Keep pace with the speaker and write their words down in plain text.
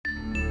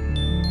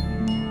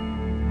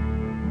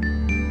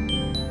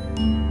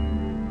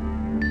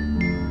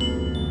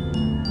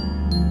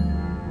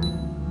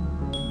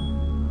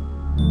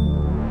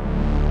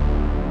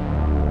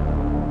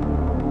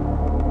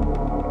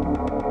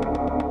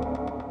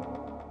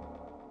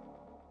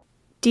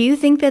Do you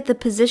think that the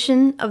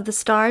position of the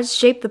stars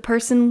shape the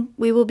person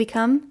we will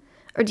become?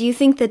 Or do you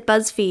think that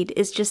BuzzFeed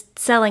is just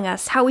selling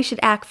us how we should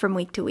act from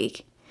week to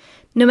week?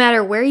 No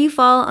matter where you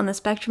fall on the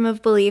spectrum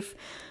of belief,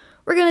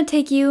 we're going to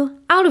take you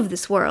out of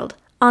this world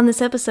on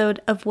this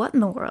episode of What in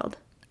the World?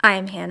 I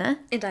am Hannah.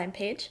 And I'm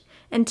Paige.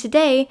 And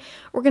today,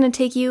 we're going to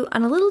take you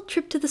on a little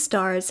trip to the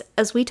stars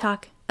as we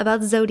talk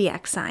about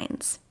zodiac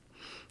signs.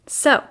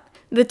 So,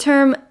 the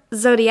term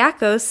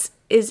zodiakos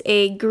is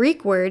a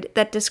Greek word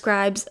that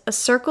describes a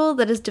circle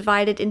that is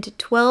divided into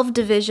 12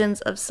 divisions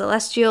of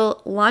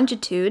celestial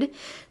longitude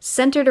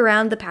centered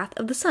around the path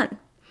of the sun.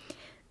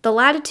 The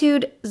Latin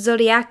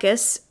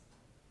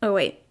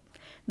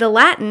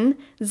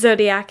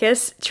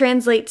zodiacus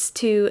translates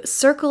to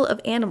circle of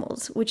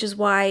animals, which is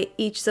why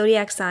each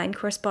zodiac sign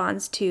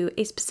corresponds to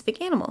a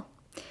specific animal.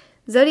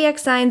 Zodiac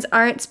signs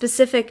aren't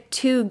specific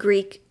to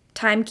Greek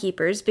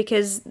timekeepers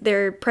because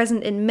they're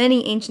present in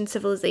many ancient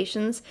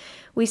civilizations.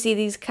 We see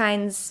these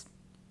kinds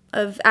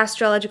of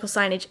astrological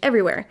signage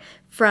everywhere,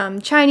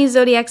 from Chinese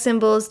zodiac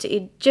symbols to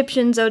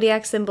Egyptian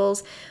zodiac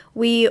symbols.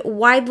 We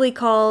widely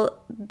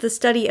call the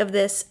study of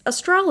this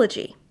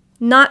astrology,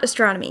 not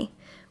astronomy,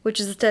 which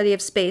is the study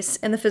of space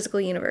and the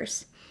physical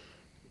universe.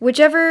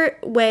 Whichever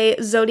way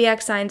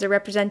zodiac signs are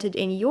represented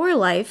in your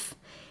life,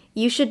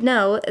 you should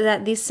know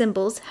that these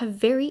symbols have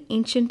very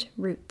ancient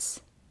roots.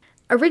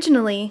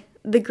 Originally,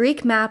 the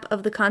Greek map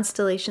of the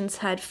constellations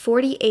had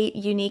 48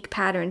 unique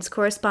patterns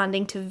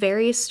corresponding to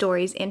various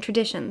stories and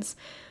traditions.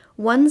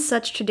 One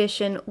such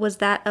tradition was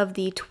that of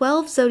the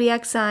 12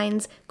 zodiac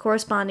signs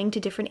corresponding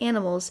to different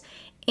animals,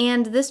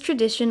 and this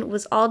tradition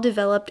was all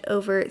developed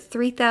over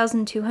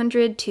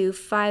 3,200 to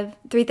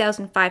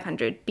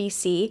 3,500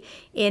 BC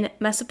in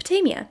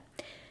Mesopotamia,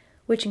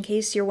 which, in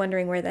case you're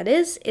wondering where that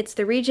is, it's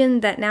the region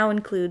that now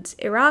includes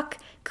Iraq,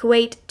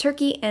 Kuwait,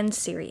 Turkey, and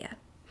Syria.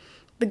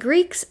 The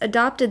Greeks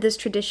adopted this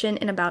tradition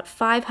in about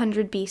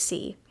 500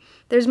 BC.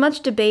 There's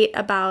much debate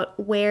about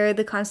where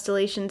the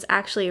constellations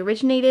actually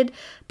originated,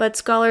 but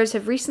scholars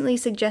have recently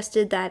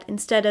suggested that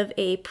instead of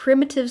a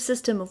primitive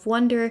system of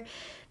wonder,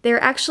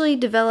 they're actually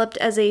developed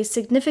as a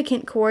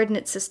significant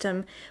coordinate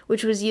system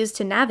which was used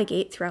to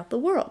navigate throughout the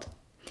world.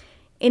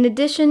 In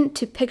addition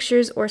to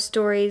pictures or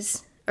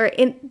stories,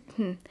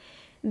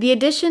 the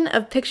addition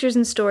of pictures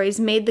and stories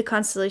made the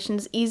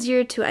constellations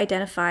easier to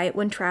identify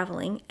when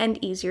traveling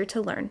and easier to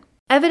learn.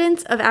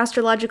 Evidence of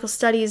astrological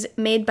studies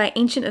made by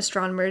ancient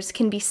astronomers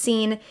can be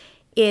seen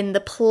in the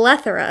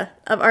plethora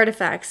of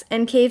artifacts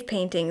and cave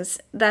paintings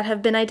that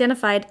have been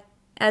identified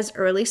as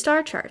early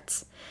star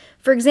charts.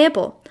 For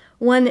example,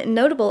 one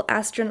notable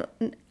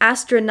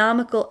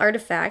astronomical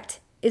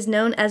artifact is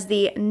known as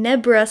the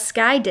Nebra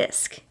sky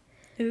disk.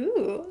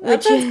 Ooh,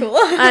 that sounds cool.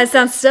 It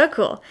sounds so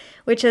cool,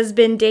 which has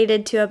been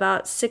dated to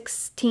about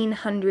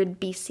 1600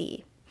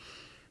 BC.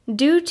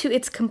 Due to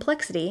its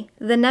complexity,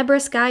 the Nebra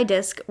sky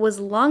disk was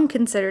long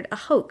considered a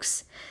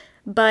hoax,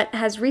 but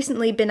has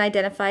recently been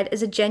identified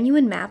as a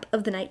genuine map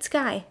of the night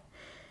sky.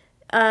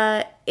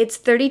 It's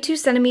 32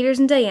 centimeters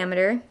in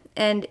diameter,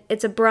 and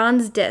it's a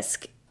bronze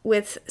disk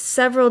with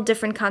several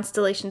different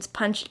constellations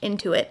punched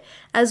into it,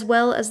 as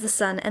well as the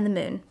sun and the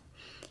moon.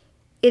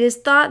 It is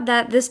thought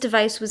that this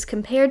device was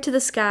compared to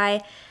the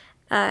sky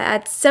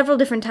at several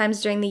different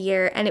times during the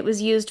year, and it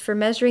was used for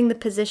measuring the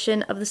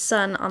position of the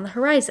sun on the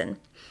horizon.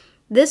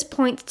 This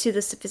points to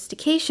the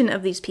sophistication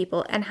of these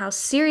people and how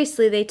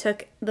seriously they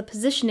took the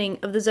positioning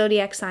of the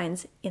zodiac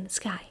signs in the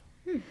sky.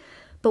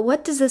 But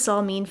what does this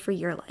all mean for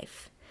your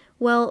life?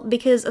 Well,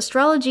 because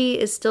astrology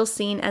is still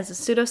seen as a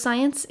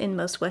pseudoscience in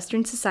most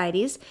Western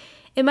societies,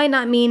 it might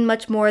not mean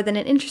much more than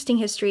an interesting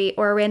history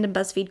or a random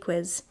BuzzFeed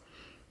quiz.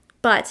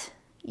 But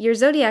your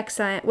zodiac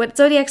sign, what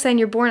zodiac sign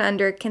you're born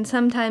under, can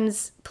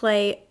sometimes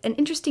play an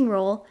interesting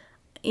role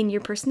in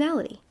your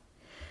personality.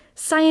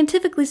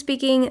 Scientifically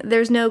speaking,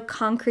 there's no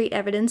concrete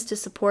evidence to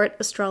support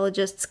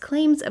astrologists'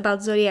 claims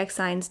about zodiac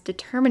signs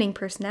determining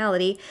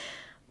personality,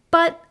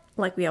 but,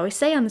 like we always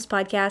say on this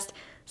podcast,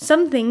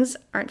 some things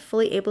aren't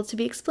fully able to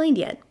be explained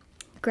yet.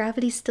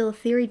 Gravity's still a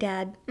theory,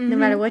 Dad, no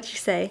matter what you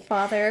say.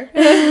 Father.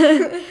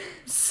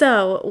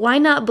 So, why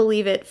not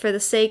believe it for the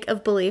sake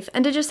of belief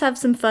and to just have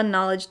some fun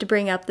knowledge to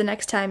bring up the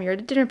next time you're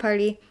at a dinner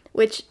party,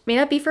 which may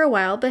not be for a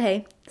while, but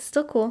hey, it's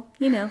still cool,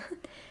 you know.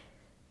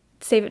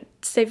 Save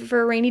it for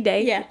a rainy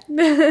day.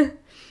 Yeah.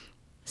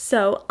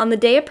 So, on the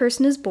day a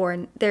person is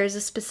born, there is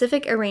a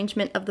specific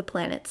arrangement of the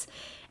planets,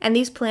 and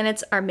these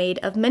planets are made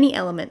of many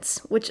elements,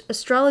 which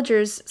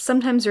astrologers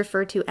sometimes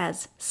refer to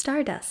as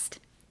stardust.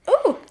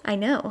 Oh! I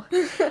know.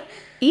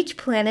 Each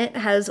planet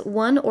has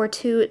one or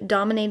two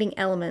dominating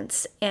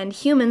elements, and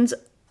humans,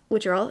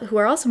 who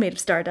are also made of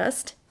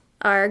stardust,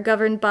 are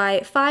governed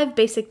by 5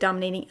 basic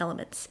dominating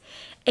elements: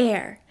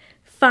 air,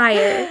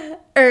 fire,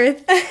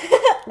 earth,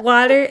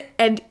 water,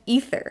 and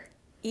ether.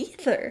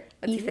 Ether?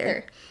 What's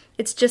ether?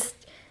 It's just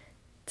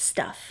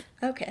stuff.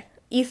 Okay.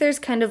 Ether's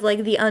kind of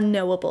like the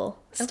unknowable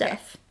stuff. Okay.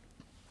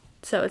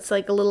 So it's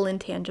like a little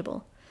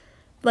intangible.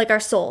 Like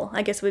our soul,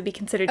 I guess, would be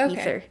considered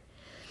ether.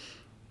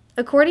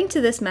 According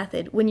to this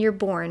method, when you're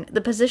born, the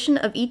position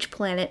of each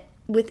planet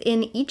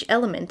within each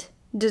element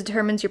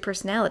determines your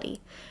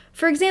personality.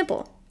 For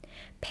example,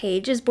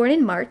 Paige is born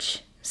in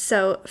March,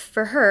 so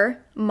for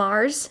her,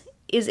 Mars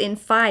is in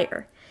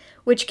fire,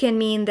 which can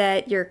mean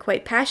that you're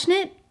quite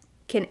passionate,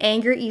 can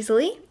anger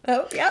easily,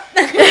 Oh, yep.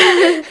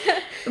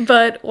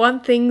 but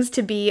want things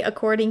to be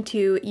according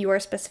to your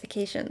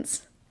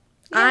specifications.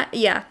 Yeah.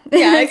 Yeah,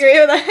 I agree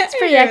with that. It's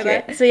pretty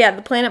accurate. So yeah,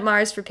 the planet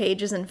Mars for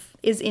Paige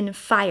is in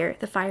fire,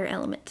 the fire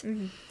element.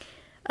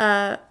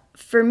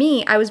 For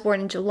me, I was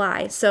born in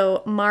July,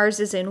 so Mars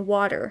is in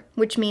water,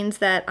 which means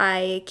that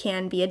I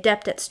can be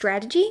adept at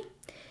strategy,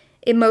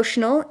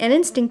 emotional and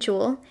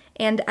instinctual,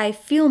 and I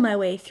feel my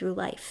way through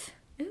life.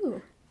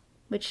 Ooh.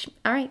 Which,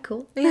 all right,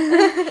 cool.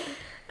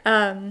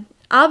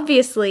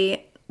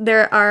 Obviously,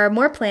 there are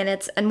more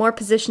planets and more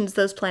positions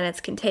those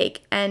planets can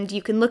take, and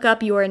you can look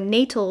up your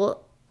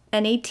natal,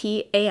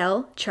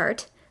 Natal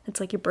chart, that's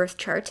like your birth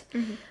chart,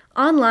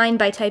 online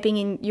by typing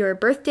in your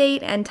birth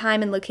date and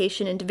time and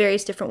location into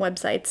various different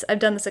websites. I've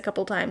done this a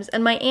couple times,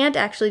 and my aunt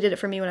actually did it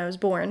for me when I was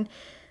born,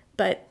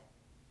 but,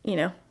 you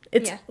know,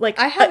 it's like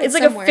I have it's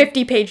it like somewhere. a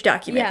 50-page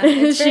document. Yeah,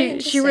 it's very she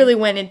interesting. really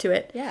went into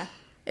it. Yeah.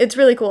 It's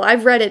really cool.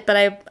 I've read it,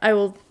 but I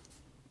will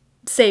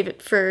save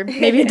it for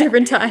maybe a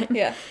different time.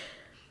 Yeah.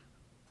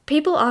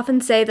 People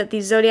often say that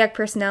these zodiac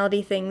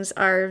personality things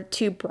are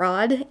too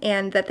broad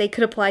and that they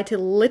could apply to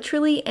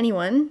literally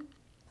anyone.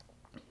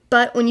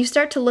 But when you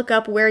start to look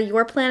up where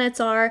your planets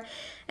are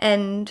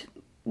and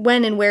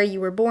when and where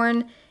you were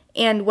born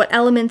and what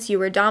elements you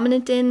were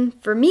dominant in,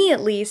 for me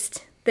at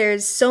least,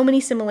 there's so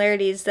many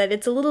similarities that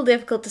it's a little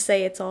difficult to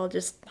say it's all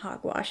just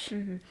hogwash.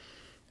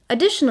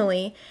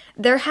 Additionally,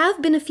 there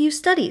have been a few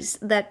studies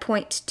that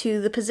point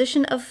to the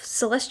position of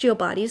celestial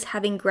bodies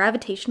having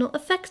gravitational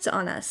effects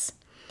on us.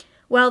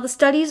 While the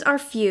studies are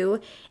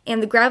few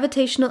and the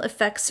gravitational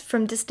effects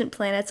from distant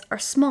planets are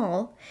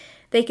small,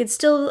 they could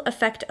still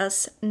affect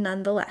us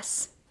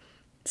nonetheless.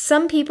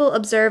 Some people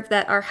observe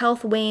that our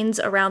health wanes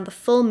around the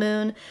full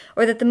moon,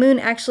 or that the moon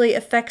actually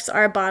affects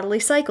our bodily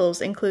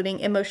cycles, including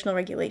emotional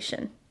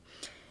regulation.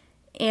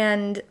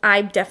 And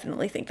I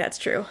definitely think that's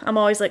true. I'm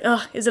always like,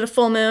 oh, is it a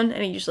full moon?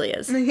 And it usually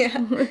is.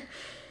 Yeah.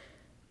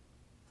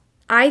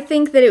 I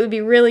think that it would be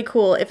really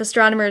cool if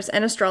astronomers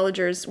and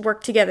astrologers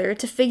worked together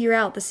to figure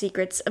out the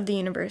secrets of the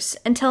universe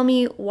and tell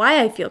me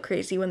why I feel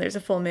crazy when there's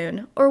a full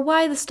moon, or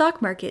why the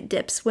stock market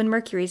dips when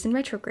Mercury's in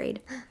retrograde.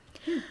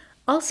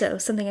 Also,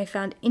 something I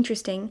found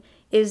interesting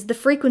is the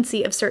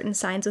frequency of certain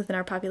signs within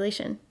our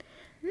population.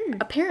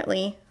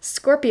 Apparently,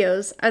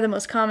 Scorpios are the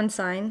most common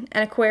sign,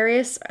 and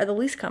Aquarius are the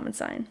least common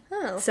sign.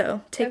 Oh,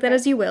 So take that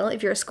as you will.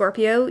 If you're a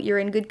Scorpio, you're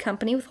in good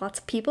company with lots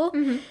of people.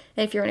 And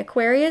if you're an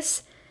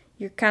Aquarius,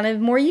 you're kind of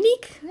more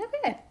unique.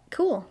 Okay.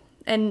 Cool.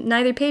 And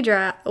neither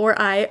Pedra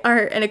or I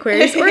are an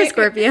Aquarius or a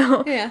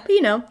Scorpio. Yeah. But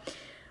you know,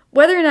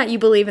 whether or not you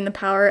believe in the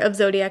power of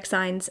zodiac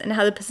signs and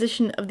how the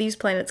position of these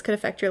planets could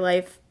affect your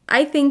life,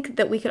 I think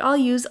that we could all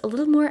use a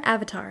little more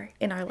Avatar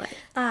in our life.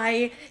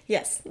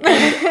 Yes.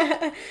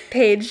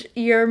 Paige,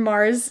 your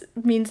Mars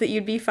means that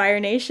you'd be Fire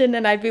Nation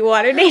and I'd be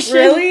Water Nation.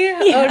 Really?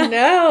 Yeah. Oh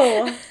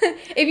no.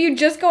 If you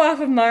just go off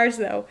of Mars,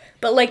 though.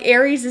 But, like,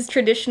 Aries is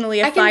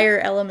traditionally a fire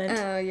element.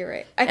 Oh, you're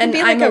right. I can And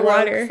be like I'm a a rogue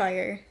water.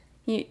 fire.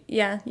 A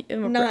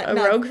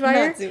rogue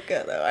fire? Not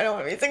Zuko, though. I don't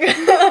want to be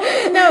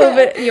Zuko. No,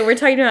 but yeah, we're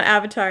talking about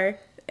Avatar,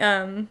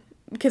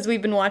 because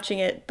we've been watching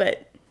it,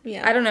 but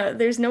Yeah. I don't know,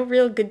 there's no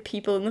real good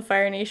people in the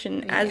Fire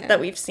Nation that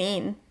we've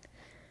seen.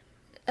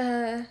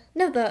 No,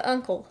 the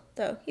uncle,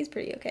 though. He's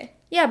pretty okay.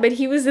 Yeah, but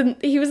he was an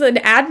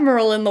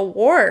admiral in the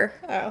war.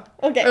 Oh,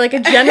 okay. Or like a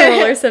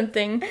general or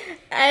something.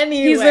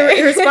 Anyway.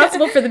 He's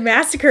responsible for the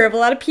massacre of a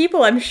lot of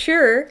people, I'm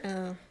sure.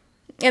 Oh.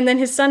 And then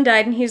his son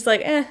died, and he's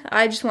like,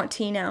 I just want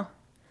tea now.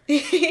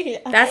 Yeah.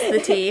 That's the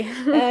tea.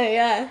 Oh,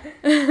 yeah.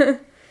 I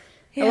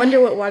wonder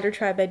what water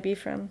tribe I'd be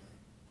from.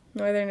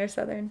 Northern or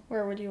southern.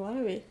 Where would you want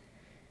to be?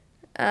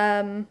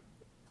 The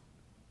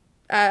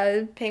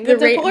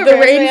Penguins or polar the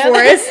bears, man?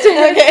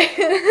 rainforest.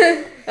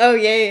 Okay. Oh,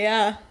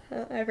 yeah.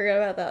 I forgot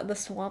about that. The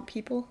swamp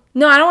people.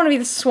 No, I don't want to be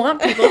the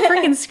swamp people.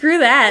 Freaking screw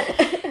that.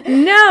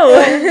 No.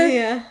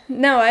 Yeah.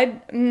 No,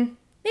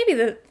 maybe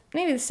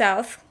the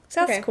south.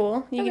 South's Okay.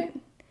 cool. Okay.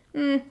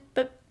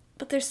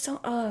 But there's so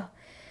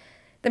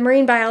the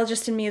marine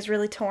biologist in me is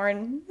really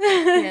torn.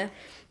 Yeah.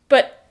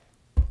 But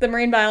the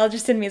marine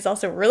biologist in me is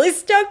also really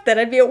stoked that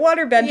I'd be a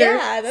waterbender.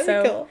 Yeah,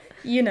 that'd be cool.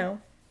 You know.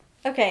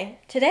 Okay,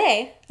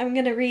 today I'm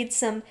going to read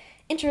some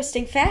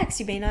interesting facts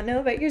you may not know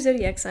about your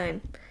zodiac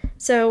sign.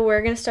 So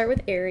we're going to start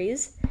with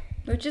Aries.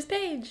 Which is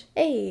Paige.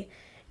 Hey,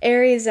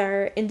 Aries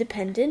are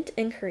independent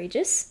and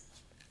courageous.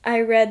 I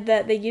read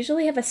that they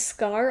usually have a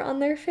scar on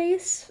their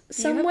face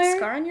somewhere. You have a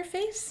scar on your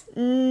face?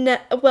 No,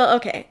 well,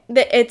 okay.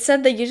 It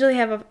said they usually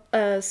have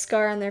a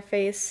scar on their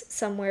face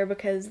somewhere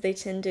because they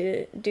tend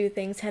to do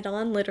things head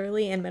on,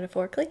 literally and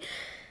metaphorically.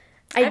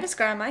 I have a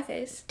scar on my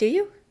face. Do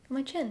you? On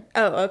my chin.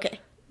 Oh,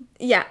 okay.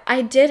 Yeah,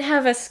 I did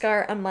have a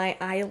scar on my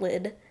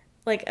eyelid,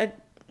 like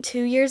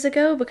 2 years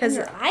ago because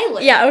On your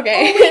eyelid? Yeah,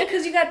 okay. Oh, wait,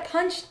 because you got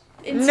punched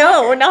in No,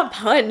 soccer. not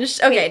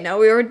punched. Okay, Wait. no,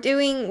 we were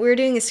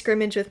doing a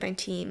scrimmage with my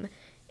team,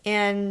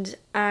 and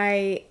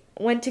I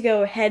went to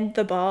go head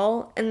the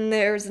ball, and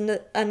there was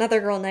another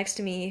girl next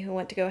to me who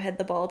went to go head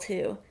the ball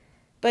too.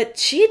 But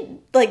she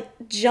like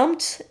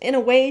jumped in a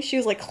way, she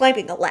was like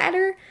climbing a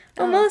ladder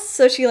almost,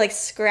 so she like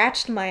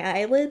scratched my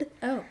eyelid.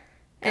 Oh.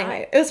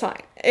 Anyway, it was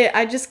fine.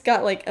 I just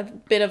got like a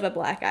bit of a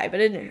black eye, but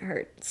it didn't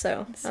hurt,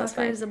 so that was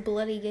Soccer fine. is a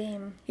bloody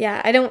game.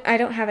 Yeah, I don't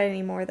have it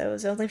anymore though. It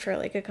was only for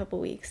like a couple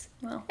weeks.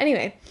 Well.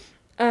 Anyway,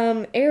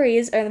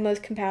 Aries are the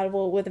most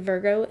compatible with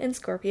Virgo and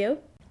Scorpio.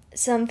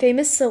 Some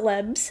famous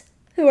celebs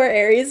who are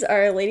Aries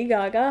are Lady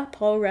Gaga,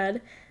 Paul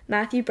Rudd,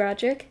 Matthew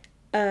Broderick,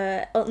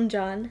 Elton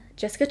John,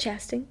 Jessica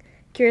Chastain,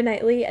 Keira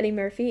Knightley, Eddie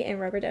Murphy, and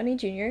Robert Downey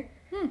Jr.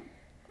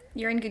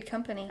 You're in good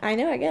company. I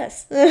know, I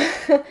guess.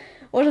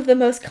 One of the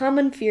most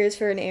common fears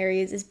for an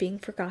Aries is being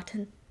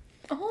forgotten.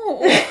 Oh.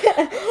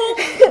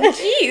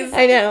 Jeez.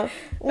 I know.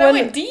 That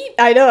went deep.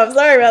 I know, I'm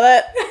sorry about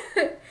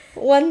that.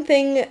 One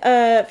thing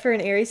for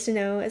an Aries to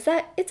know is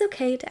that it's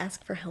okay to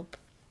ask for help.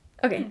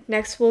 Okay,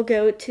 next we'll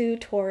go to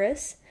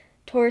Taurus.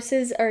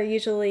 Tauruses are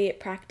usually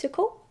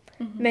practical.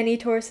 Many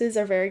Tauruses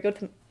are very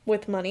good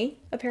with money,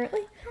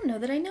 apparently. I don't know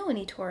that I know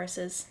any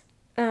Tauruses.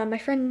 My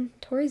friend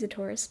Tori's a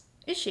Taurus.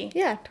 Is she?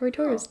 Yeah, Tori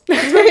Taurus.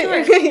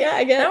 Taurus. Yeah,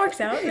 I guess. That works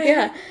out.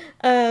 Yeah.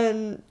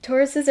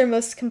 Tauruses are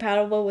most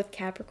compatible with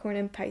Capricorn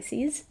and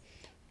Pisces.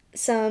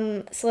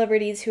 Some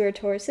celebrities who are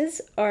Tauruses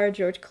are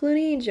George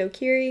Clooney, Joe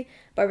Keery,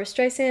 Barbara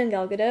Streisand,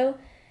 Gal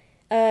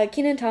Gadot,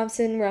 Kenan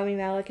Thompson, Rami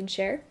Malek, and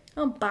Cher.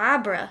 Oh,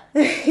 Barbara.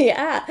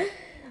 Yeah.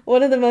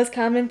 One of the most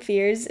common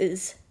fears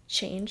is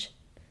change.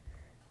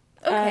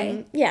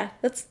 Okay. Yeah,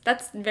 that's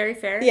very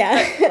fair.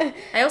 yeah.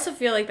 I also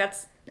feel like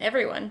that's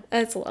everyone.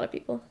 That's a lot of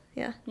people.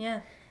 Yeah.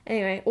 Yeah.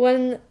 Anyway,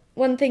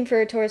 one thing for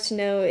a Taurus to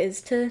know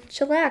is to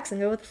chillax and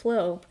go with the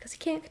flow because you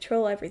can't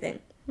control everything.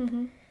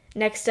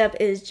 Next up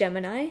is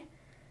Gemini.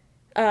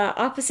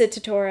 Opposite to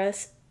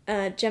Taurus,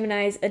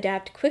 Geminis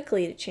adapt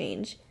quickly to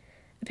change.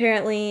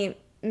 Apparently,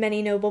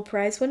 many Nobel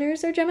Prize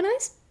winners are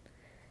Geminis.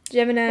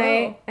 Gemini,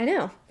 Whoa. I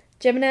know.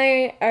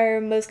 Gemini are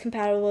most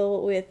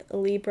compatible with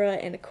Libra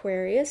and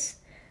Aquarius.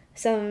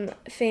 Some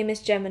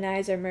famous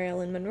Geminis are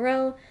Marilyn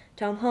Monroe,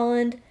 Tom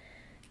Holland,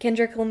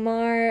 Kendrick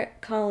Lamar,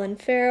 Colin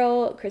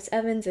Farrell, Chris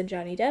Evans, and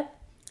Johnny Depp.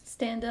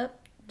 Stand up,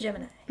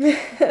 Gemini.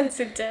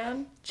 Sit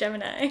down,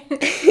 Gemini.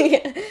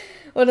 Yeah.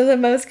 One of the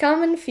most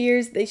common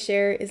fears they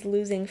share is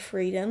losing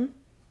freedom.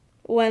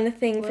 One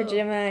thing for Whoa.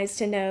 Geminis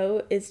to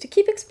know is to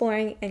keep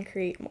exploring and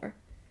create more.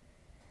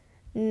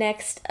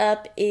 Next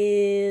up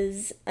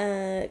is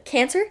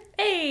Cancer.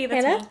 Hey,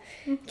 that's Hannah.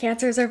 me.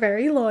 Cancers are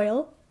very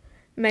loyal.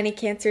 Many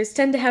Cancers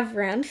tend to have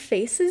round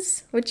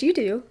faces, which you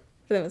do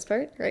for the most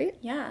part, right?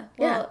 Yeah.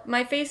 Well,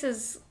 my face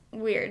is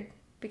weird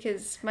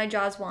because my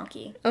jaw's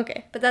wonky.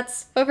 Okay. But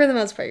that's But for the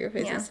most part, your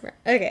face Yeah. is round.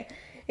 Okay.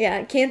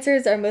 Yeah,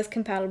 Cancers are most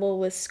compatible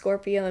with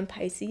Scorpio and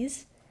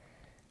Pisces.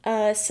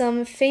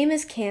 Some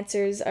famous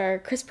Cancers are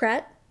Chris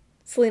Pratt,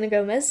 Selena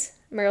Gomez,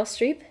 Meryl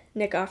Streep,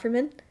 Nick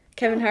Offerman,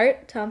 Kevin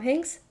Hart, Tom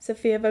Hanks,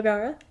 Sofia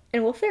Vergara,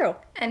 and Will Ferrell.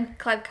 and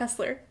Clive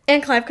Cussler.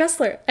 And Clive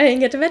Cussler. I didn't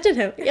get to mention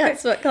him.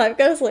 Yes, but Clive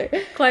Cussler.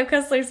 Clive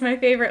Cussler's my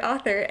favorite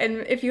author,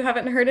 and if you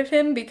haven't heard of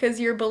him because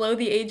you're below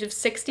the age of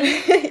 60,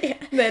 Yeah.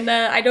 then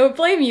I don't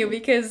blame you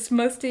because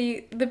most of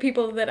the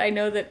people that I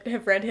know that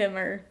have read him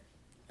are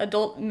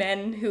adult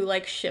men who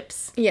like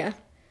ships. Yeah.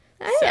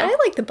 I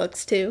like the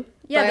books too.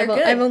 Yeah, but they're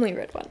good. I've only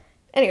read one.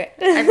 Anyway.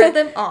 I've read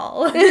them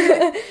all.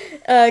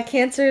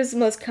 Cancer's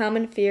most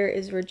common fear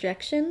is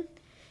rejection.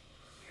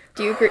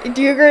 Do you agree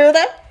with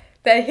that?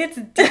 That hits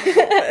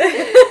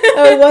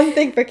deep. One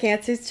thing for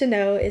Cancers to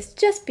know is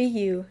just be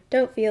you.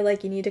 Don't feel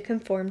like you need to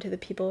conform to the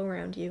people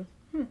around you.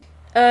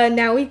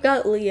 Now we've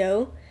got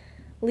Leo.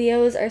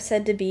 Leos are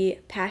said to be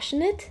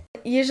passionate.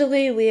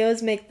 Usually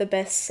Leos make the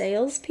best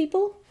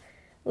salespeople.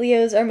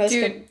 Leos are most...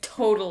 Dude,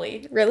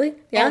 totally. Really?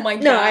 Yeah? Oh my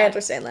No, I God.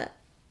 understand that.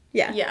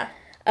 Yeah.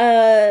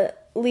 Yeah.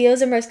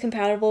 Leos are most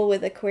compatible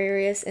with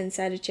Aquarius and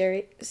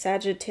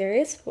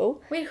Sagittarius.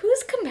 Whoa. Wait,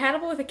 who's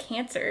compatible with a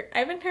Cancer? I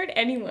haven't heard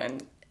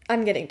anyone.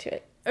 I'm getting to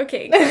it.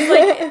 Okay, 'cause,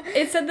 like,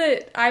 it said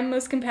that I'm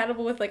most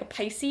compatible with, like, a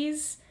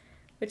Pisces,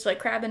 which, like,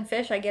 crab and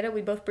fish, I get it,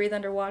 we both breathe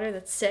underwater,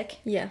 that's sick.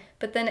 Yeah.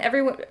 But then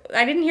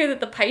I didn't hear that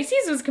the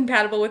Pisces was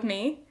compatible with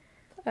me.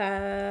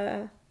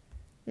 No,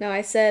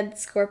 I said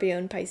Scorpio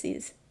and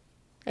Pisces.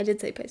 I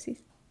did say Pisces.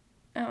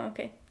 Oh,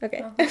 okay.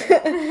 Okay. Oh,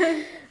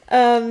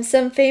 okay.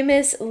 Some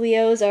famous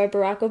Leos are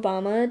Barack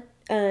Obama,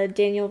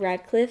 Daniel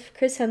Radcliffe,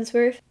 Chris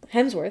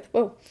Hemsworth,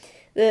 whoa,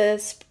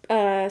 the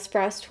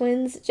Sprouse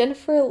twins,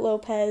 Jennifer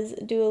Lopez,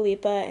 Dua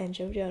Lipa, and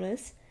Joe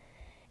Jonas.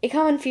 A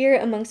common fear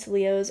amongst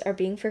Leos are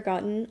being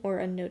forgotten or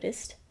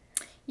unnoticed.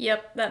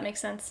 Yep, that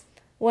makes sense.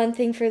 One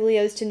thing for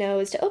Leos to know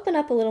is to open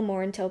up a little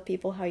more and tell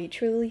people how you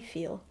truly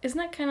feel. Isn't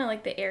that kind of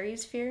like the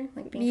Aries fear?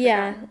 Like being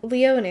Yeah, forgotten?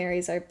 Leo and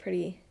Aries are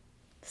pretty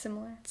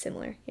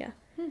Similar. yeah.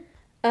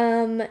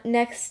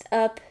 Next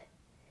up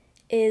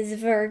is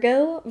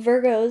Virgo.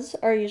 Virgos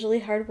are usually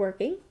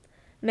hardworking.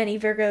 Many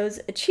Virgos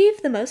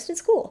achieve the most in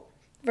school.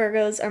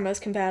 Virgos are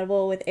most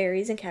compatible with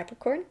Aries and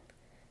Capricorn.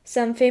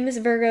 Some famous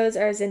Virgos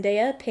are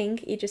Zendaya,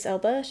 Pink, Idris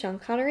Elba, Sean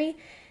Connery,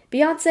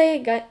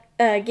 Beyonce,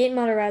 Gaten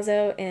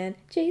Matarazzo and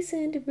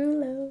Jason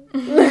Derulo.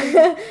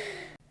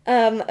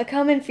 A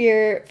common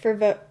fear for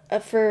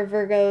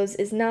Virgos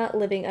is not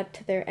living up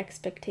to their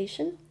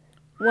expectation.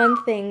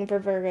 One thing for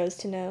Virgos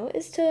to know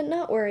is to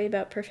not worry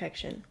about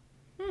perfection.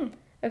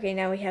 Okay,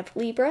 now we have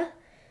Libra.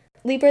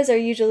 Libras are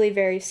usually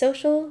very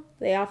social.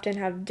 They often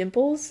have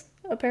dimples,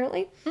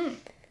 apparently.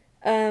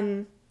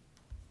 They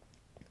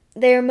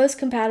are most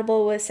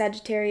compatible with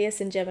Sagittarius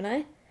and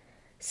Gemini.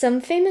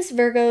 Some famous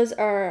Virgos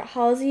are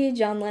Halsey,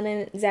 John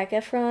Lennon, Zac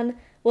Efron,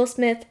 Will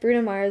Smith,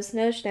 Bruno Mars,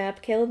 Noah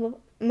Schnapp, Caleb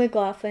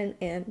McLaughlin,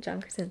 and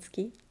John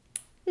Krasinski.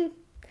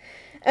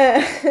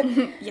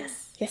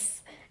 Yes.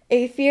 Yes.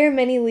 A fear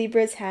many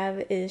Libras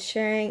have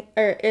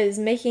is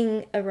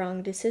making a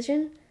wrong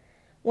decision.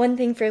 One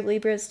thing for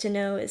Libras to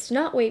know is to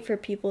not wait for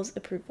people's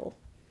approval.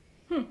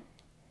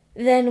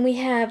 Then we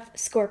have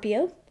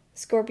Scorpio.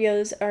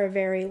 Scorpios are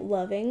very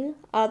loving.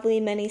 Oddly,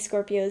 many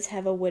Scorpios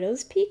have a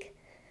widow's peak.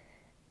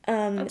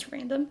 That's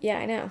random. Yeah,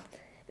 I know.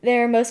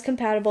 They're most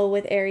compatible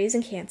with Aries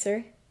and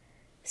Cancer.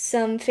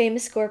 Some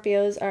famous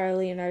Scorpios are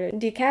Leonardo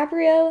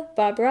DiCaprio,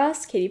 Bob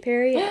Ross, Katy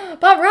Perry.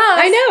 Bob Ross!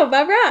 I know,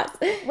 Bob Ross!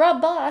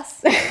 Rob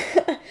Boss.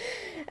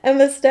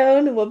 Emma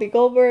Stone, Whoopi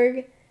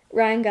Goldberg,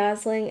 Ryan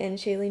Gosling, and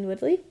Shailene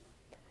Woodley.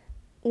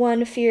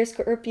 One fear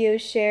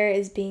Scorpios share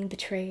is being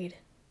betrayed.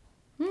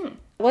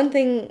 One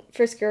thing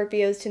for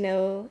Scorpios to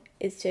know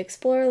is to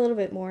explore a little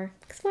bit more,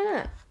 because why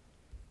not?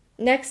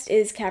 Next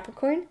is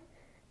Capricorn.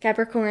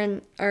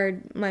 Capricorn are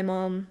my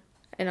mom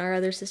and our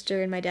other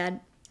sister and my dad.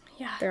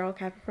 Yeah. They're all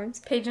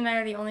Capricorns. Paige and I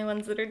are the only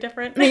ones that are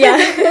different.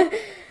 Yeah.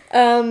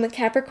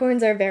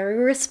 Capricorns are very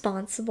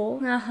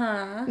responsible.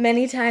 Uh-huh.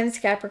 Many times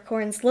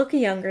Capricorns look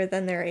younger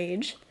than their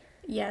age.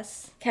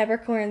 Yes.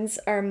 Capricorns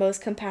are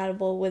most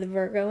compatible with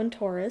Virgo and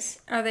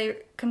Taurus. Are they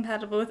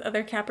compatible with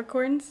other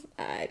Capricorns?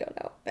 I don't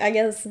know. I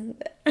guess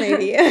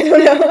maybe. I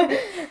don't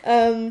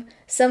know.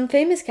 Some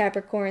famous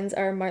Capricorns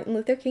are Martin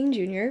Luther King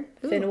Jr.,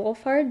 Finn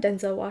Wolfhard,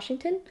 Denzel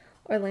Washington,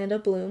 Orlando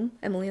Bloom.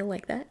 Emily will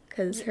like that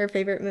because her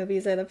favorite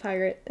movies are the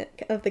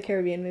Pirate of the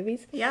Caribbean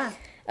movies. Yeah.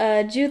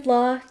 Jude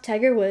Law,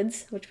 Tiger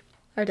Woods, which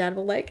our dad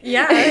will like.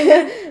 Yeah.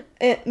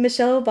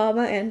 Michelle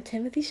Obama, and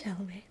Timothy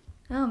Chalamet.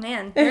 Oh,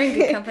 man. They're in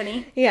good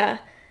company. Yeah.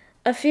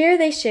 A fear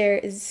they share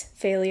is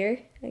failure.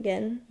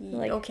 Again.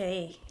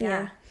 Okay.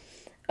 Yeah.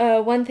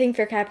 One thing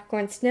for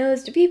Capricorns to know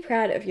is to be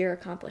proud of your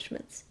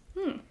accomplishments.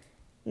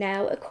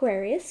 Now,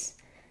 Aquarius.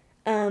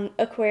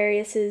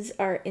 Aquariuses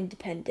are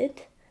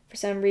independent. For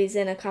some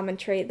reason, a common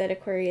trait that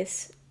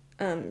Aquarius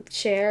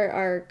share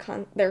are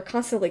they're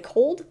constantly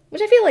cold,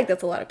 which I feel like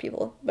that's a lot of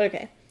people, but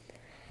okay.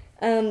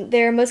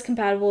 They're most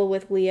compatible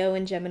with Leo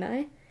and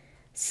Gemini.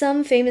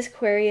 Some famous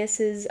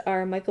Aquariuses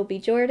are Michael B.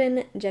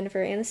 Jordan,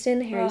 Jennifer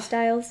Aniston, Harry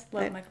Styles.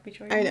 Love Michael B.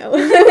 Jordan. I know.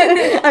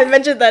 I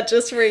mentioned that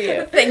just for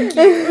you. Thank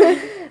you.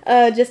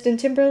 Justin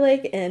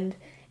Timberlake and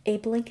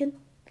Abe Lincoln.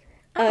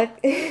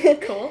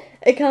 Cool.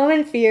 A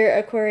common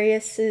fear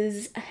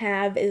Aquariuses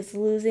have is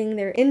losing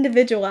their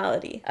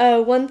individuality.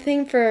 One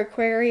thing for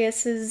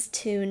Aquariuses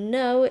to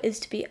know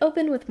is to be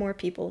open with more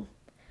people.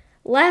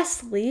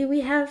 Lastly,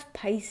 we have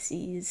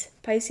Pisces.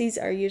 Pisces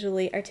are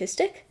usually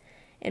artistic,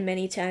 and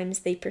many times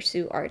they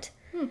pursue art.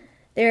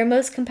 They are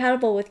most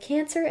compatible with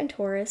Cancer and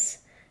Taurus.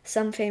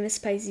 Some famous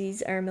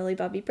Pisces are Millie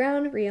Bobby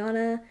Brown,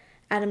 Rihanna,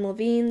 Adam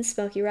Levine,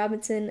 Smokey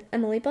Robinson,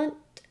 Emily Blunt,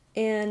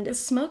 and... The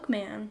Smoke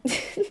Man.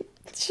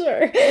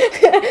 Sure.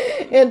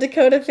 And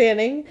Dakota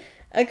Fanning.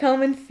 A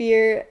common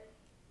fear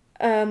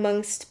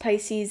amongst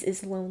Pisces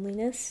is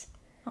loneliness.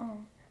 Oh.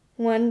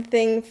 One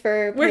thing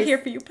for... We're here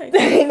for you, Pisces.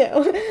 I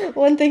know.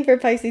 One thing for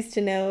Pisces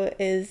to know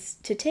is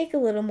to take a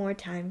little more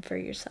time for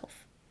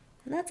yourself.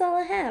 And that's all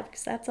I have,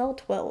 because that's all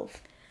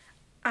 12.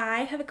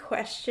 I have a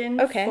question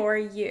for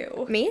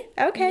you. Me?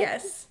 Okay.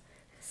 Yes.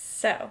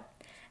 So,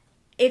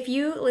 if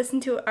you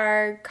listened to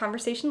our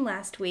conversation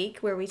last week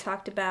where we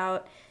talked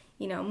about,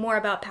 more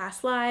about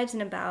past lives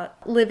and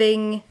about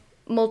living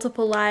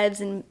multiple lives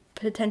in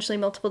potentially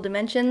multiple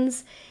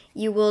dimensions,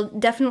 you will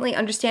definitely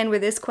understand where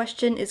this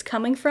question is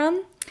coming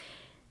from.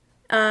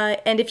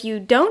 And if you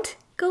don't,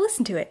 go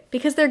listen to it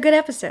because they're good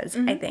episodes,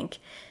 I think.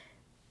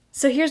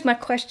 So here's my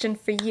question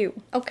for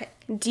you. Okay.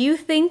 Do you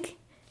think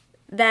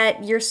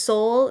that your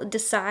soul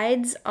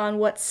decides on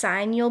what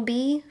sign you'll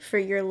be for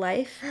your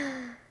life?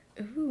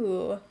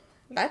 Ooh,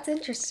 that's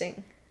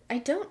interesting. I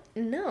don't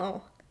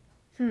know.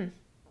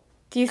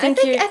 Do you think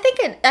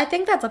I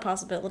think that's a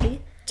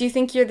possibility. Do you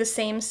think you're the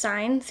same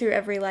sign through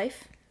every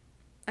life?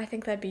 I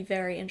think that'd be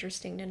very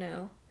interesting to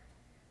know.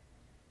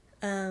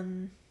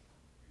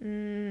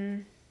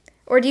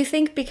 Or do you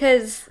think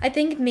because... I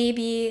think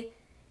maybe,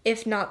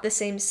 if not the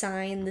same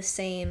sign, the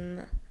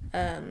same,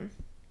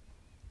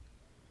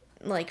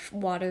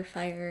 water,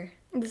 fire...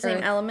 The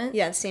same element?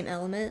 Yeah, the same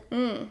element.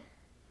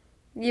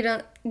 You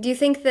don't... Do you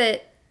think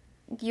that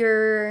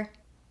your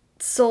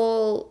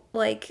soul,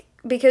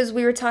 because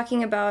we were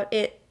talking about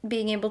it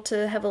being able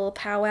to have a little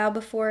powwow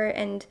before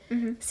and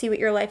see what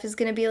your life is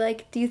going to be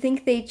like, do you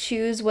think they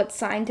choose what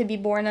sign to be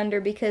born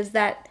under because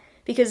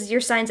your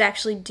signs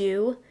actually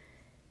do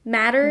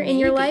matter in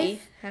your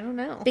life? I don't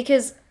know.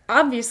 Because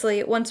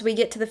obviously, once we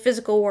get to the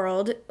physical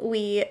world,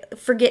 we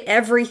forget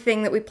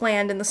everything that we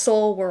planned in the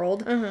soul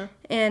world.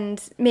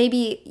 And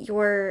maybe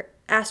your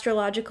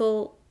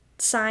astrological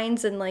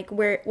signs and like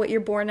what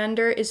you're born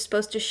under is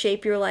supposed to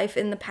shape your life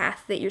in the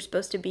path that you're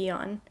supposed to be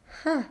on.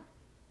 Huh.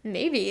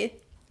 Maybe.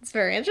 It's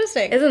very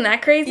interesting. Isn't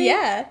that crazy?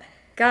 Yeah.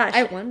 Gosh.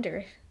 I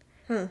wonder.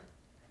 Huh.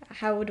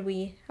 How would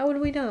we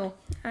know?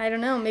 I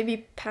don't know.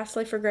 Maybe past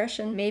life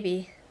regression.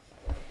 Maybe.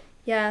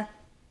 Yeah.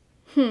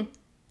 I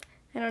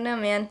don't know,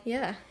 man.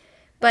 Yeah.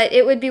 But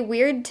it would be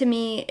weird to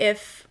me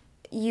if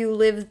you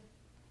lived,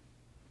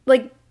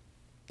 like,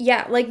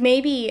 yeah, like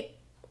maybe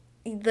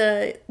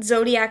the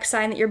zodiac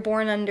sign that you're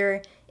born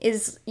under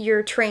is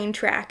your train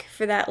track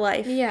for that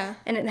life. Yeah.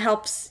 And it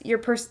helps your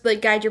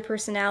guide your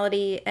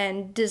personality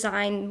and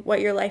design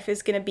what your life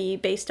is going to be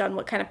based on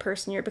what kind of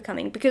person you're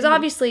becoming. Because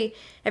obviously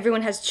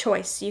everyone has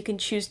choice. You can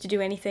choose to do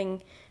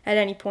anything at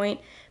any point.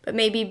 But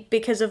maybe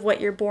because of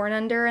what you're born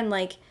under and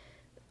like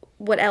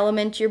what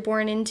element you're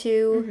born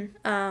into,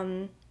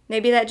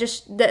 maybe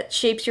that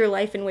shapes your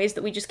life in ways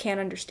that we just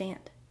can't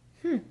understand.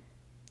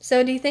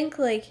 So do you think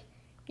like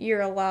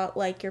you're a lot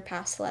like your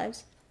past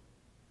lives?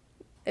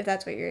 If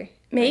that's what you're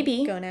maybe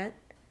like, going at.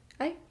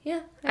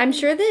 I'm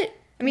sure that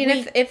I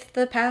mean if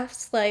the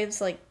past lives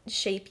like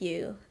shape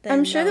you, then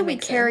I'm sure that we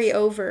makes carry sense.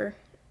 over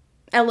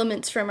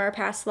elements from our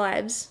past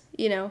lives,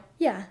 you know,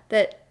 Yeah.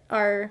 that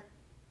are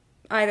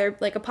either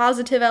like a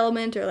positive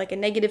element or like a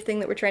negative thing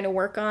that we're trying to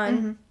work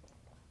on.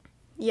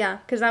 Yeah,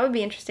 because that would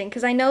be interesting.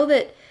 Because I know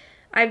that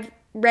I've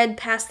read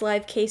past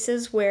life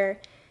cases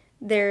where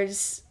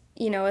there's,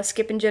 you know, a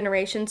skip in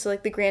generation. So,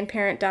 like, the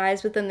grandparent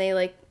dies, but then they,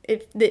 like,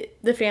 if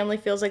the family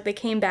feels like they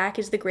came back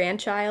as the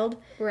grandchild.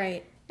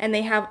 Right. And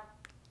they have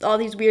all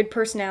these weird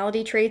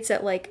personality traits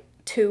at, like,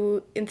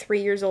 2 and 3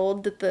 years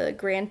old that the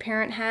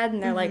grandparent had.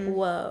 And they're like,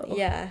 whoa.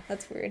 Yeah,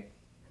 that's weird.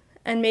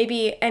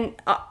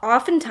 And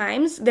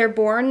oftentimes they're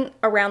born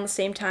around the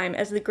same time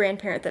as the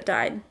grandparent that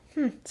died.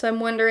 So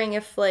I'm wondering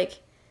if, like,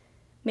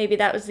 maybe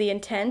that was the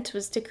intent,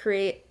 was to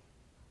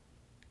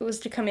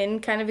come in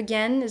kind of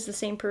again as the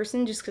same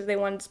person just because they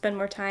wanted to spend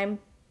more time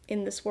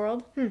in this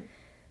world.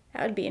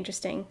 That would be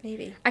interesting.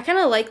 Maybe. I kind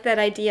of like that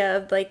idea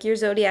of, like, your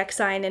zodiac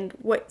sign and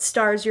what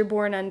stars you're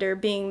born under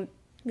being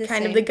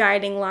kind of the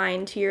guiding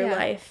line to your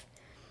life.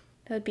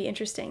 That would be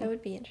interesting. That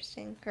would be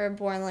interesting. Or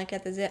born, like,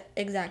 at the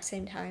exact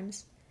same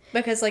times.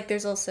 Because, like,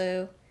 there's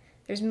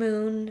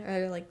moon,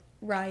 or, like,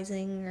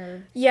 rising,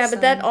 or yeah, sun.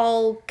 But that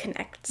all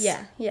connects.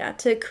 Yeah,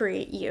 to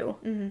create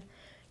you.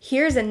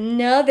 Here's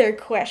another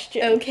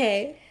question.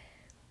 Okay.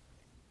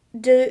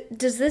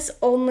 Does this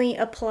only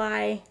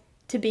apply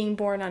to being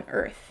born on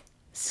Earth?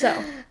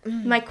 So,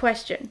 my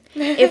question.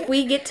 If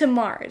we get to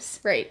Mars.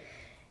 Right.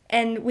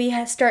 And we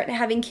start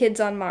having kids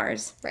on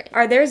Mars. Right.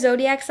 Are their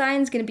zodiac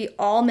signs going to be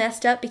all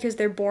messed up because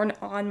they're born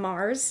on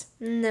Mars?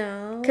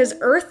 No. Because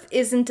Earth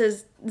isn't a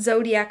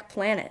zodiac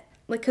planet.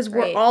 Like, because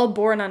we're all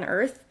born on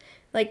Earth.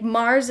 Like,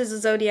 Mars is a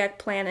zodiac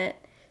planet.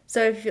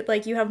 So, if,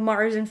 like, you have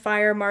Mars and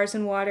fire, Mars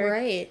and water.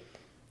 Right.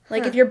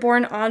 Like, if you're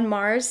born on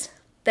Mars,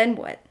 then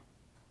what?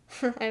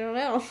 I don't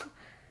know.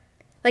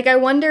 Like, I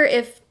wonder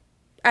if,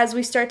 as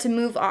we start to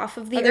move off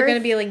of the Earth... Are there going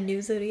to be, like,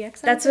 new zodiac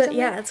signs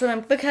that's what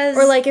I'm... Because...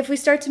 Or, like, if we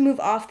start to move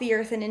off the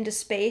Earth and into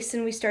space,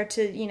 and we start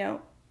to, you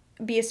know,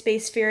 be a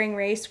spacefaring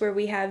race where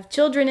we have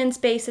children in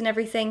space and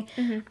everything,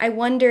 I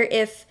wonder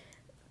if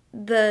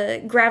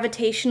the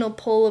gravitational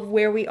pull of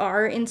where we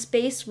are in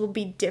space will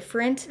be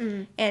different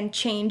and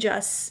change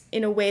us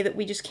in a way that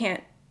we just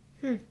can't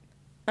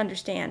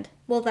understand.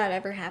 Will that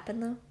ever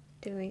happen, though?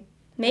 Do we...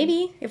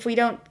 Maybe, if we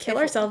don't kill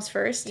ourselves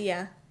first.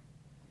 Yeah.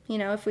 You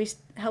know, if we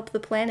help the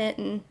planet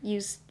and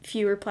use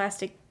fewer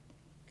plastic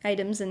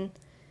items and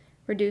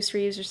reduce,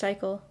 reuse,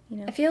 recycle, you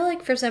know. I feel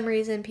like for some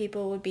reason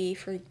people would be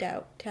freaked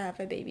out to have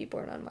a baby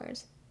born on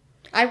Mars.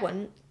 I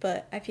wouldn't,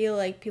 but I feel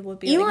like people would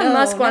be Elon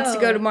Musk wants to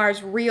go to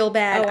Mars real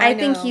bad. Oh, I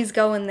think he's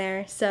going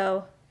there,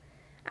 so...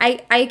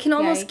 I can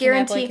almost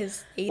guarantee... Have, like,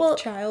 his 8th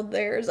child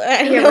there. So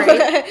I don't yeah, know.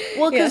 right.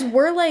 Well, because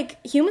we're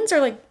like... Humans are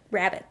like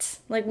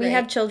rabbits. Like, we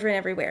have children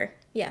everywhere.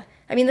 Yeah.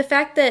 I mean, the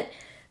fact that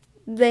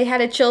they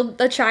had a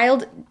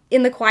child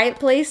in the quiet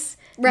place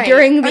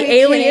during the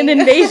alien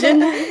invasion.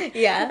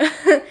 Yeah.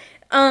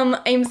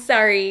 I'm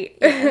sorry.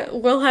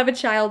 We'll have a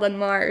child on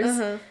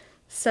Mars.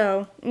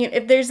 So, you know,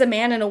 if there's a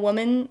man and a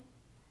woman,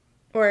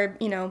 or,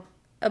 you know,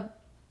 a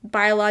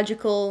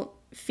biological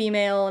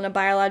female and a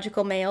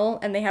biological male,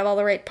 and they have all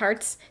the right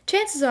parts,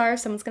 chances are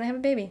someone's going to have a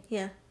baby.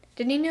 Yeah.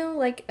 Didn't you know,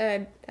 like,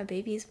 a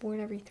baby is born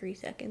every 3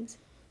 seconds?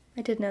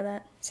 I did know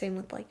that. Same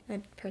with, like, a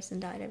person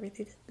died every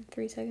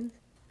 3 seconds.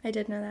 I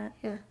did know that.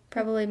 Yeah.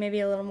 Probably maybe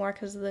a little more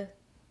because of the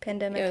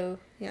pandemic. Oh,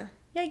 yeah.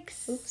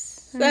 Yikes.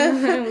 Oops.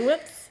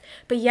 Whoops.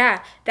 But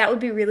yeah, that would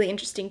be really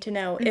interesting to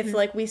know if,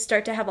 like, we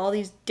start to have all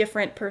these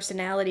different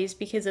personalities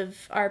because of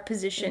our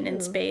position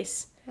in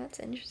space. That's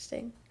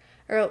interesting.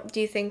 Or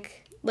do you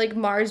think... Like,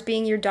 Mars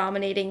being your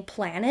dominating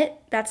planet?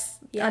 That's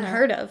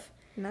unheard of.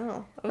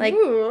 No. Like,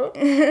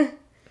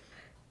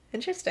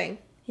 interesting.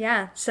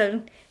 Yeah,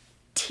 so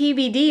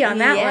TBD on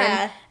that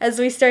one. As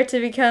we start to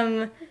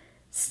become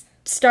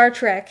Star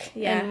Trek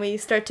Yeah. and we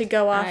start to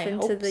go off I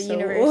into hope the so.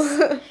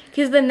 universe.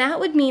 Because then that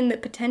would mean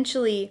that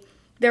potentially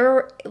there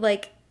are,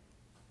 like,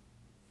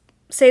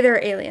 say there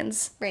are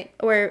aliens. Right.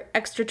 Or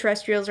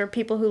extraterrestrials or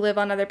people who live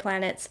on other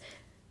planets.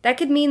 That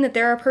could mean that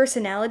there are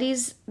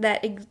personalities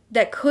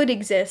that could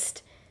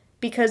exist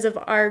because of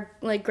our,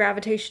 like,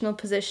 gravitational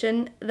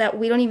position that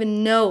we don't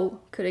even know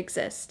could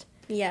exist.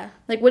 Yeah.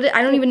 Like,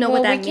 I don't even know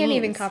what that means. we can't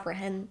even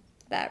comprehend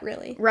that,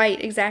 really.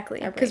 Right,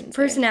 exactly. Our Because brains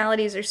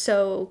personalities are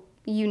so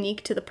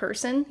unique to the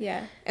person.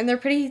 Yeah. And they're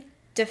pretty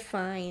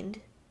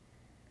defined.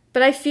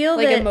 But I feel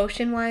Like, that...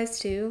 emotion-wise,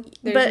 too.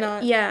 There's but,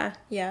 not... yeah.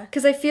 Yeah.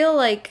 Because I feel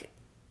like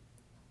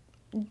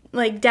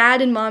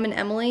Dad and Mom and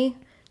Emily,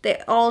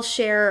 they all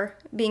share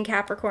being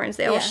Capricorns.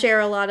 They all share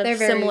a lot of They're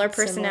very similar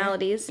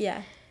personalities.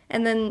 Yeah.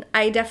 And then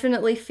I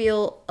definitely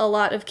feel a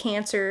lot of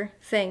Cancer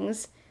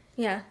things.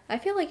 Yeah. I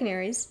feel like an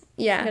Aries.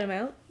 Yeah. Good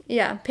amount.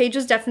 Yeah. Paige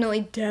was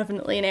definitely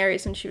an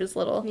Aries when she was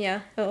little. Yeah.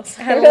 Oh,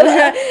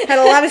 Had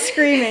a lot of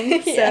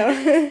screaming, so.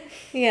 Yeah.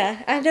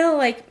 Yeah. I know,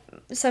 like,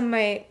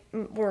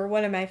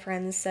 one of my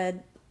friends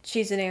said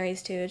she's an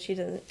Aries too, and she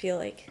doesn't feel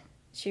like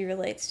she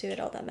relates to it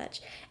all that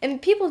much.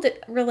 And people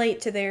relate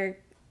to their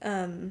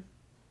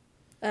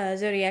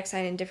zodiac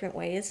sign in different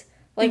ways.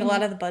 Like, a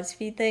lot of the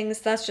BuzzFeed things,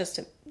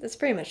 that's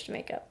pretty much to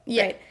make up,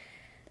 right?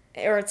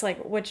 Or it's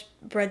like, which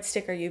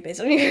breadstick are you based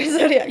on your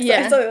zodiac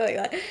sign, something like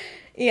that.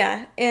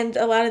 Yeah, and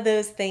a lot of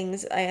those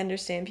things I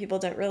understand people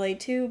don't relate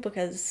to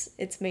because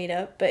it's made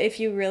up. But if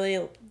you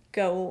really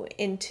go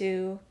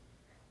into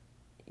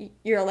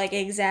your, like,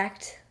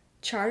 exact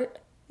chart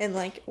and,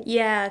 like,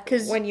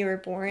 because when you were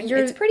born,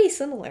 it's pretty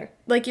similar.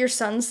 Like, your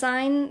sun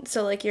sign,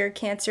 so, like, your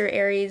Cancer,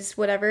 Aries,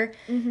 whatever,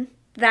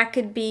 that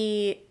could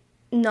be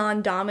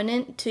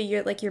non-dominant to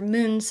your, like, your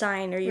moon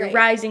sign or your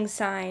rising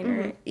sign,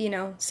 or, you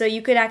know, so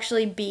you could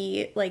actually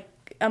be, like,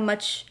 a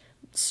much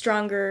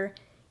stronger,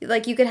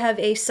 like, you could have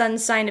a sun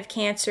sign of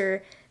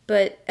Cancer,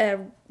 but a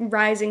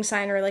rising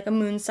sign or, like, a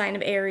moon sign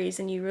of Aries,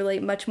 and you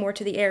relate much more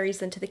to the Aries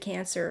than to the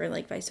Cancer, or,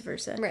 like, vice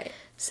versa. Right.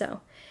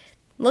 So,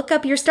 look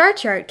up your star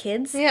chart,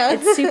 kids. Yeah.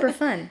 It's super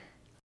fun.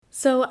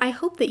 So I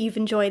hope that you've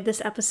enjoyed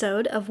this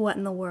episode of What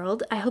in the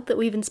World. I hope that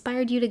we've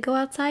inspired you to go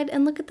outside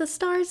and look at the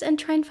stars and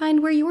try and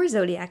find where your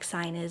zodiac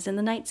sign is in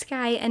the night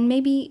sky. And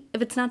maybe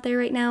if it's not there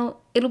right now,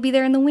 it'll be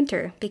there in the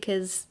winter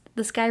because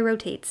the sky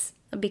rotates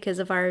because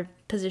of our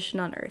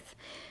position on Earth.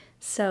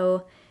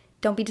 So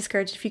don't be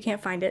discouraged if you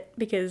can't find it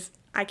because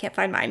I can't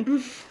find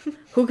mine.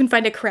 Who can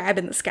find a crab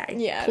in the sky?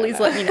 Yeah. Please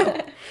let me know.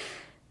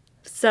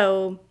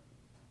 So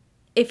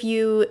if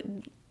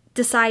you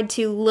decide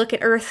to look at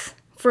Earth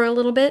for a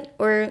little bit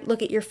or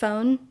look at your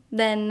phone,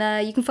 then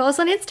you can follow us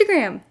on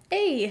Instagram.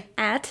 Hey.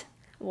 At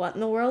What in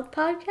the World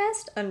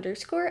Podcast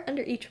 _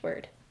 under each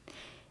word.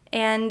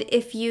 And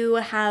if you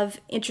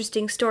have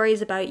interesting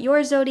stories about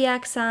your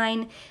zodiac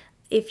sign,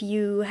 if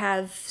you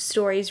have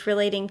stories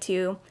relating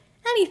to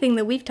anything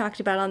that we've talked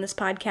about on this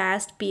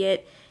podcast, be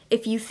it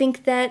if you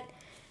think that,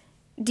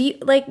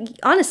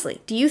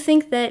 honestly, do you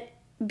think that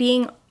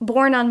being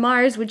born on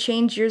Mars would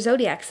change your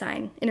zodiac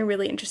sign in a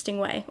really interesting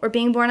way? Or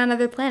being born on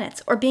other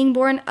planets? Or being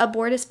born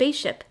aboard a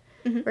spaceship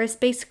or a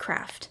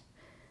spacecraft?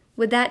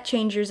 Would that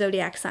change your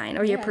zodiac sign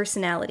or your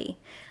personality?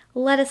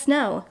 Let us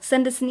know.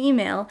 Send us an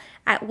email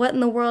at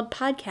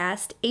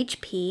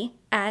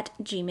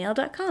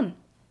whatintheworldpodcasthp@gmail.com.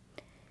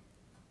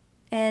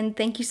 And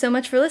thank you so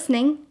much for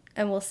listening,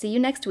 and we'll see you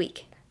next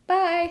week.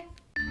 Bye!